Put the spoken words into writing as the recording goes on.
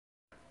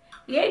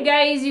Yeah,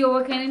 guys, you're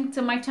welcome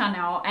to my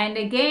channel, and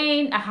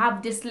again, I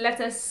have this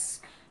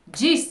latest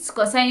gist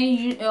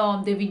concerning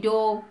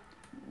Davido,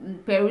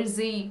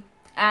 Peruzzi,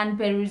 and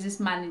Peruzzi's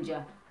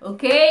manager.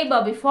 Okay,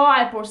 but before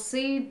I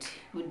proceed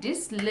with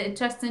this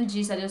interesting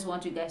gist, I just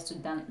want you guys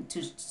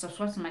to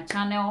subscribe to my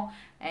channel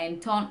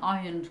and turn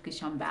on your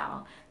notification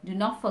bell. Do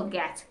not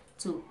forget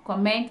to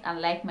comment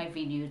and like my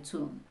video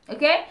too.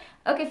 Okay,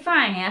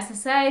 fine. As I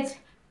said,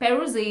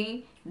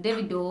 Peruzzi,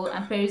 Davido,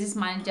 and Peruzzi's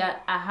manager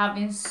are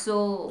having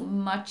so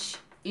much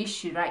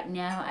issue right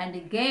now, and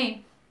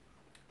again,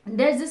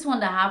 there's this one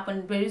that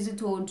happened. Peruzzi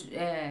told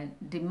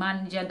the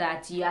manager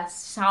that he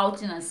is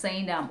shouting and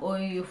saying that I'm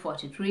owing you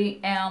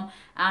 43M,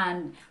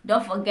 and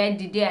don't forget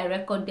the day I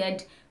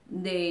recorded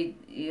the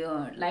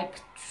like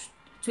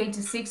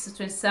 26 to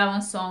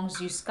 27 songs,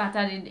 you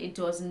scattered it. It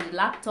was in the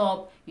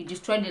laptop, you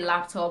destroyed the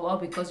laptop, all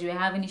because you were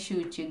having issue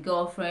with your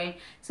girlfriend.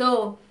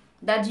 So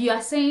that you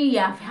are saying you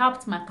have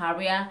helped my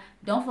career,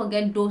 don't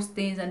forget those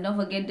things, and don't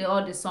forget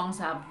all the songs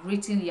I've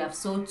written, you have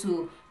sold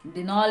to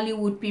the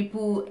Nollywood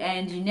people,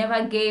 and you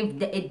never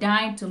gave a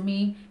dime to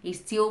me. It's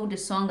still the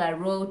song I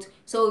wrote.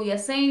 So you're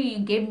saying you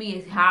gave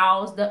me a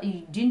house, that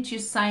you didn't, you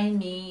sign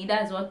me.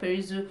 That's what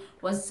Peruzzi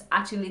was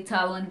actually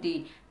telling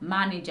the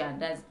manager.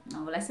 That's,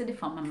 well, I said the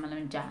former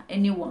manager,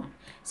 anyone.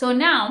 So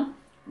now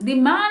the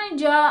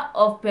manager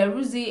of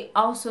Peruzzi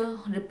also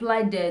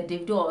replied that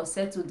Davido, or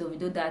said to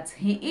Davido that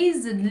he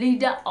is the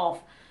leader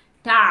of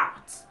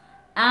Tout,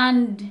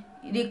 and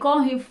they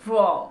call him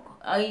Frog.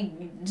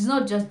 It's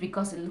not just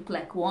because he look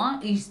like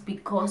one, it's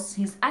because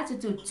his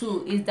attitude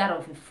too is that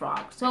of a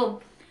frog.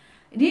 So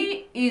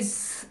he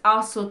is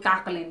also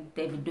tackling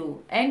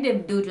Davido, and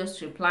Davido just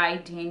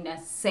replied to him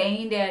as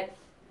saying that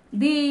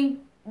the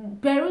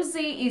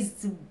Peruzzi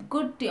is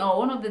good thing, or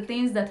one of the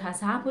things that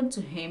has happened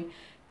to him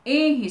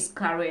in his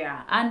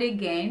career, and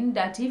again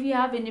that if you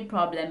have any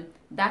problem,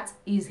 that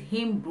is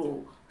him,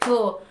 bro.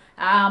 So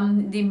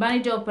the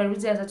manager of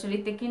Peruzzi has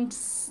actually taken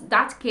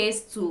that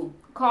case to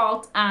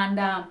court,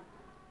 and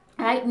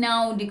right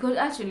now the court,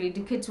 actually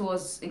the case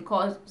was in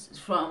court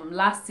from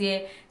last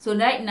year, so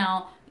right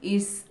now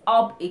is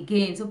up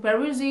again. So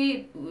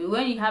Peruzzi,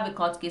 when you have a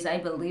court case, I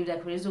believe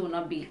that Peruzzi will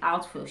not be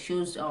out for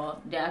shows, or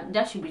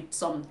there should be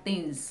some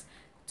things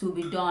to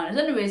be done.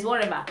 So anyways,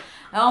 whatever.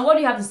 What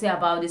do you have to say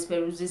about this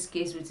Peruzzi's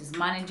case with his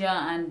manager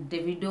and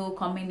Davido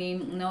coming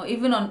in? You know,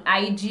 even on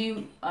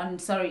IG, on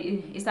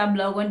sorry, Insta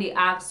blog, when they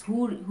asked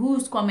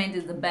whose comment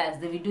is the best,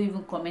 Davido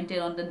even commented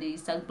under the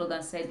Insta blog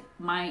and said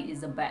mine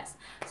is the best.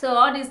 So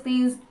all these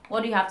things,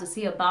 what do you have to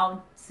say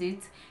about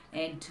it,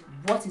 and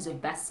what is your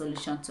best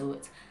solution to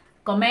it?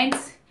 Comment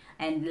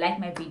and like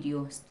my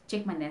videos.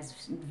 Check my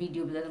next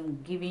video because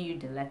I'm giving you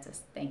the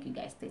latest. Thank you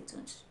guys. Stay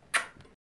tuned.